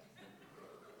sandwiches.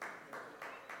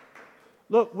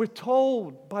 Look, we're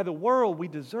told by the world we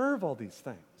deserve all these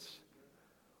things.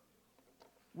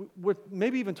 We're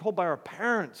maybe even told by our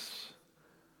parents,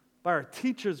 by our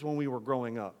teachers when we were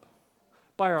growing up,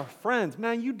 by our friends,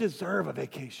 man, you deserve a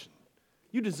vacation.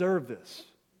 You deserve this.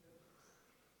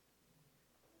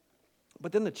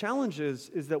 But then the challenge is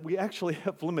that we actually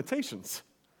have limitations.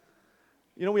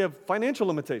 You know, we have financial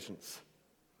limitations.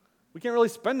 We can't really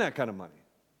spend that kind of money.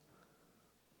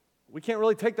 We can't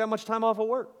really take that much time off of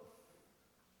work.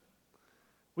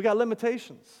 We got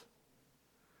limitations.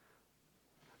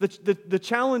 The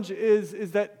challenge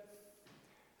is that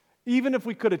even if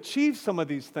we could achieve some of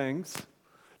these things,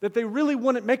 that they really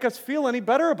wouldn't make us feel any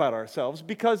better about ourselves,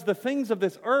 because the things of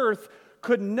this earth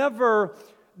could never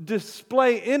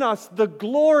display in us the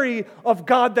glory of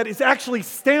God that is actually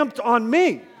stamped on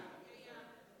me.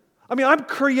 I mean, I'm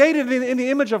created in the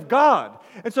image of God.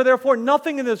 And so therefore,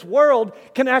 nothing in this world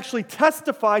can actually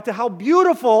testify to how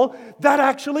beautiful that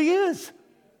actually is.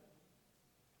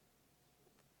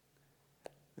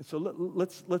 And so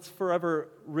let's forever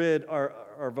rid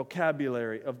our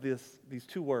vocabulary of these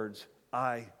two words,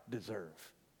 I deserve.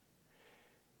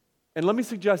 And let me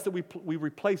suggest that we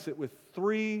replace it with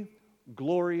three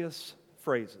glorious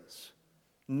phrases.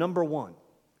 Number one,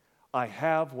 I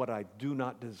have what I do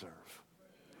not deserve.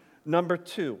 Number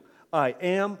two, I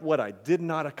am what I did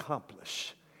not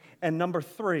accomplish. And number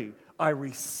three, I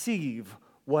receive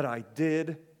what I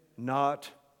did not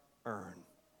earn.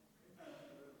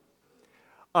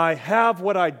 I have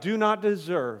what I do not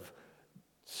deserve,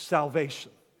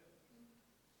 salvation,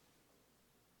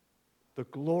 the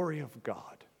glory of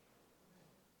God,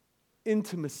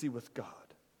 intimacy with God.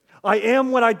 I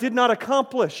am what I did not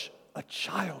accomplish, a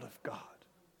child of God.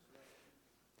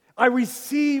 I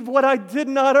receive what I did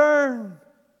not earn,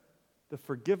 the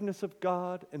forgiveness of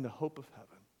God and the hope of heaven.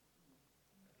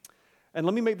 And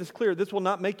let me make this clear, this will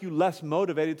not make you less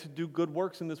motivated to do good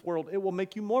works in this world. It will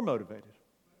make you more motivated.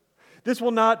 This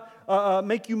will not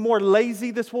make you more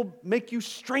lazy. This will make you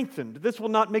strengthened. This will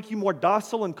not make you more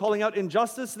docile in calling out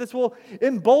injustice. This will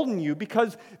embolden you,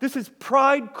 because this is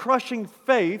pride-crushing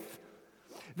faith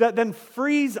that then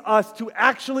frees us to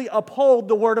actually uphold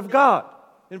the Word of God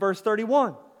in verse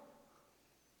 31.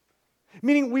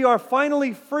 Meaning we are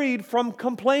finally freed from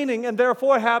complaining and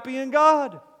therefore happy in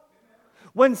God.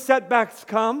 When setbacks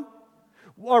come,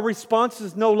 our response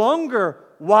is no longer,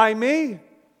 why me?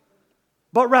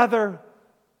 But rather,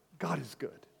 God is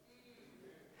good.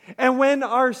 And when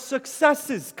our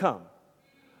successes come,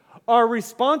 our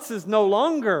response is no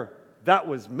longer, that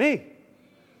was me,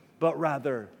 but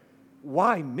rather,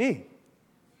 why me?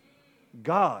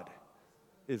 God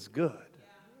is good.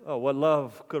 Oh, what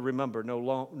love could remember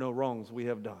no wrongs we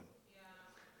have done.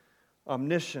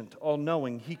 Omniscient,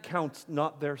 all-knowing, He counts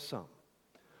not their sum.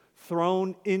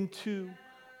 Thrown into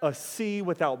a sea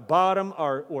without bottom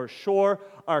or shore.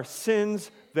 Our sins,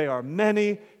 they are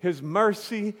many. His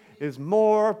mercy is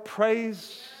more.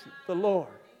 Praise the Lord.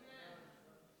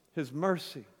 His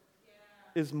mercy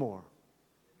is more.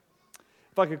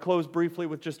 If I could close briefly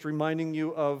with just reminding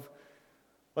you of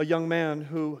a young man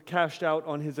who cashed out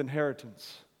on his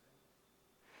inheritance.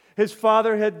 His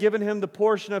father had given him the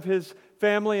portion of his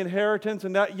family inheritance,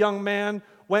 and that young man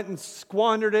went and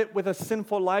squandered it with a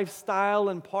sinful lifestyle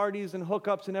and parties and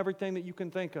hookups and everything that you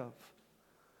can think of.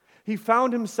 He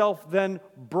found himself then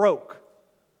broke,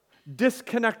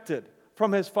 disconnected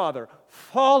from his father,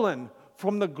 fallen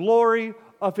from the glory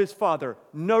of his father,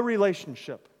 no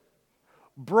relationship,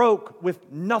 broke with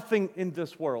nothing in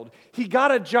this world. He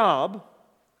got a job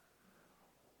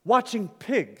watching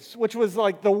pigs, which was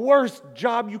like the worst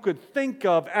job you could think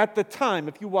of at the time.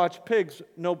 If you watch pigs,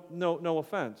 no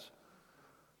offense.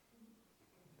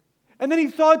 And then he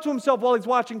thought to himself while he's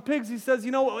watching pigs, he says,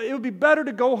 it would be better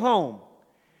to go home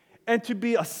and to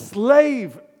be a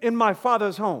slave in my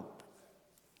father's home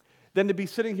than to be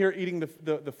sitting here eating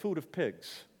the food of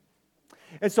pigs.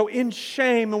 And so in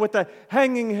shame and with a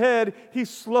hanging head, he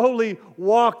slowly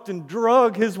walked and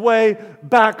drug his way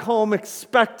back home,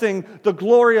 expecting the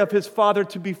glory of his father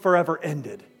to be forever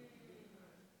ended.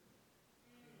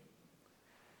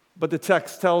 But the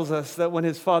text tells us that when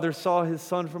his father saw his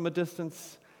son from a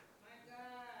distance,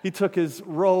 he took his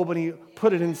robe and he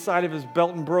put it inside of his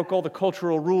belt and broke all the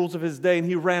cultural rules of his day, and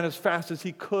he ran as fast as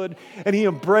he could, and he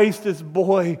embraced his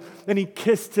boy and he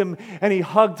kissed him and he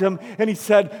hugged him and he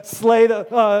said,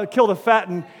 kill the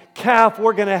fattened calf.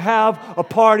 We're going to have a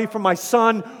party for my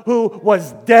son who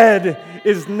was dead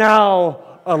is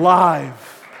now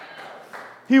alive.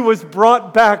 He was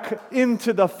brought back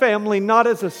into the family not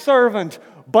as a servant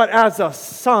but as a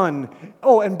son.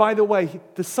 Oh, and by the way,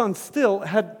 the son still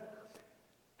had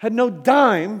no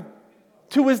dime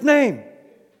to his name.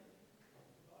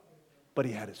 But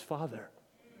he had his father.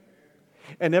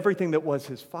 And everything that was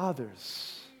his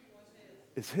father's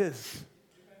is his.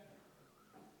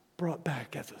 Brought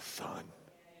back as a son.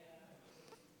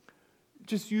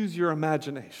 Just use your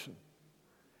imagination.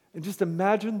 And just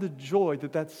imagine the joy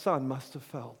that son must have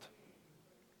felt.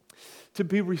 To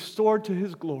be restored to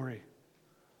his glory.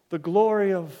 The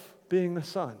glory of being the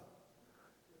son.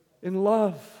 In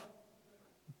love.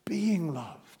 Being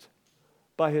loved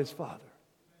by his father.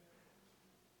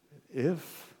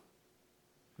 If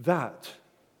that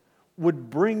would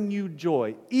bring you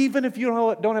joy, even if you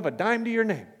don't have a dime to your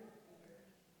name,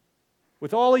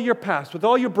 with all of your past, with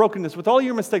all your brokenness, with all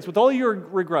your mistakes, with all your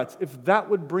regrets, if that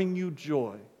would bring you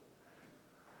joy,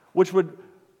 which would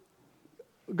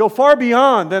go far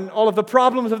beyond than all of the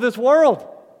problems of this world,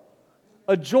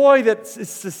 a joy that is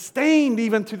sustained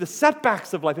even through the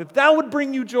setbacks of life, if that would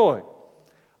bring you joy,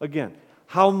 again,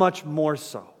 how much more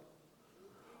so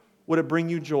would it bring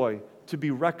you joy to be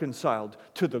reconciled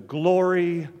to the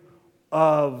glory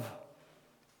of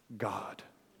God?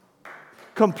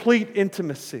 Complete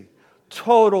intimacy,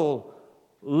 total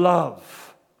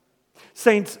love.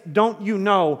 Saints, don't you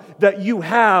know that you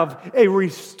have a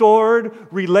restored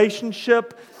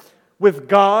relationship with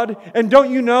God? And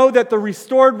don't you know that the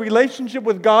restored relationship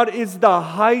with God is the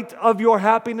height of your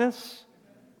happiness?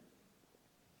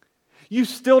 You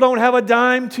still don't have a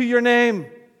dime to your name.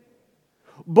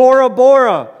 Bora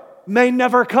Bora may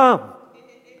never come.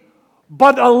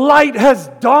 But a light has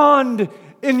dawned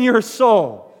in your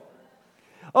soul.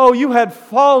 Oh, you had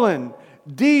fallen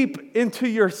deep into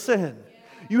your sin.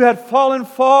 You had fallen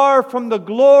far from the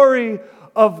glory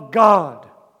of God.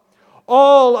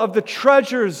 All of the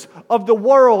treasures of the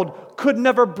world could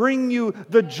never bring you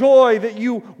the joy that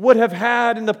you would have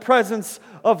had in the presence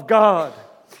of God.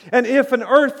 And if an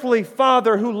earthly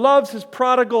father who loves his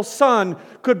prodigal son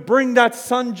could bring that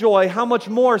son joy, how much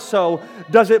more so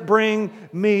does it bring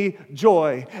me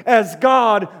joy? As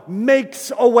God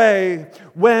makes a way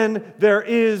when there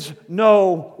is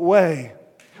no way.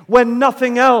 When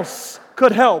nothing else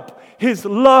could help, His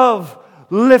love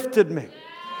lifted me.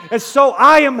 And so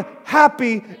I am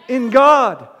happy in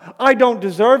God. I don't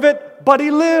deserve it, but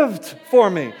He lived for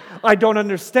me. I don't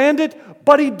understand it,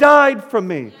 but He died for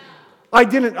me. I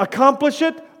didn't accomplish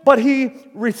it, but He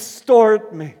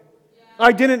restored me.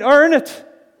 I didn't earn it,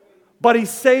 but He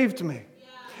saved me.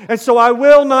 And so I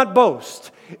will not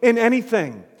boast in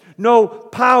anything. No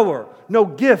power, no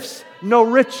gifts, no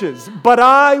riches. But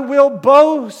I will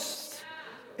boast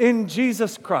in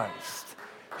Jesus Christ,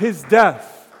 His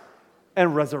death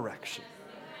and resurrection.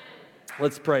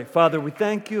 Let's pray. Father, we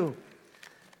thank You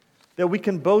that we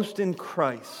can boast in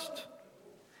Christ.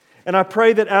 And I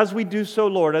pray that as we do so,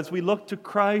 Lord, as we look to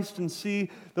Christ and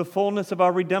see the fullness of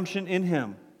our redemption in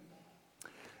Him,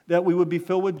 that we would be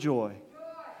filled with joy.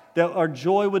 That our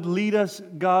joy would lead us,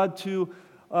 God, to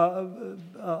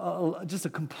just a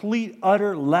complete,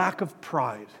 utter lack of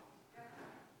pride.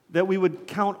 That we would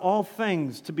count all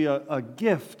things to be a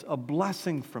gift, a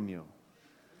blessing from You.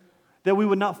 That we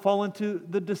would not fall into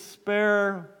the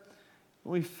despair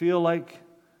when we feel like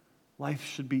life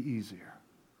should be easier.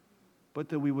 But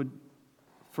that we would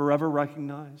forever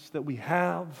recognize that we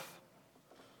have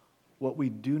what we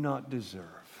do not deserve.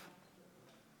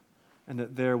 And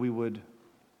that there we would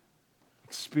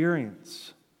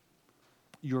experience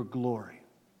Your glory,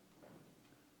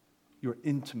 Your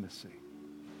intimacy,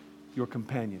 Your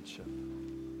companionship.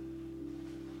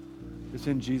 It's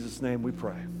in Jesus' name we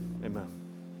pray. Amen.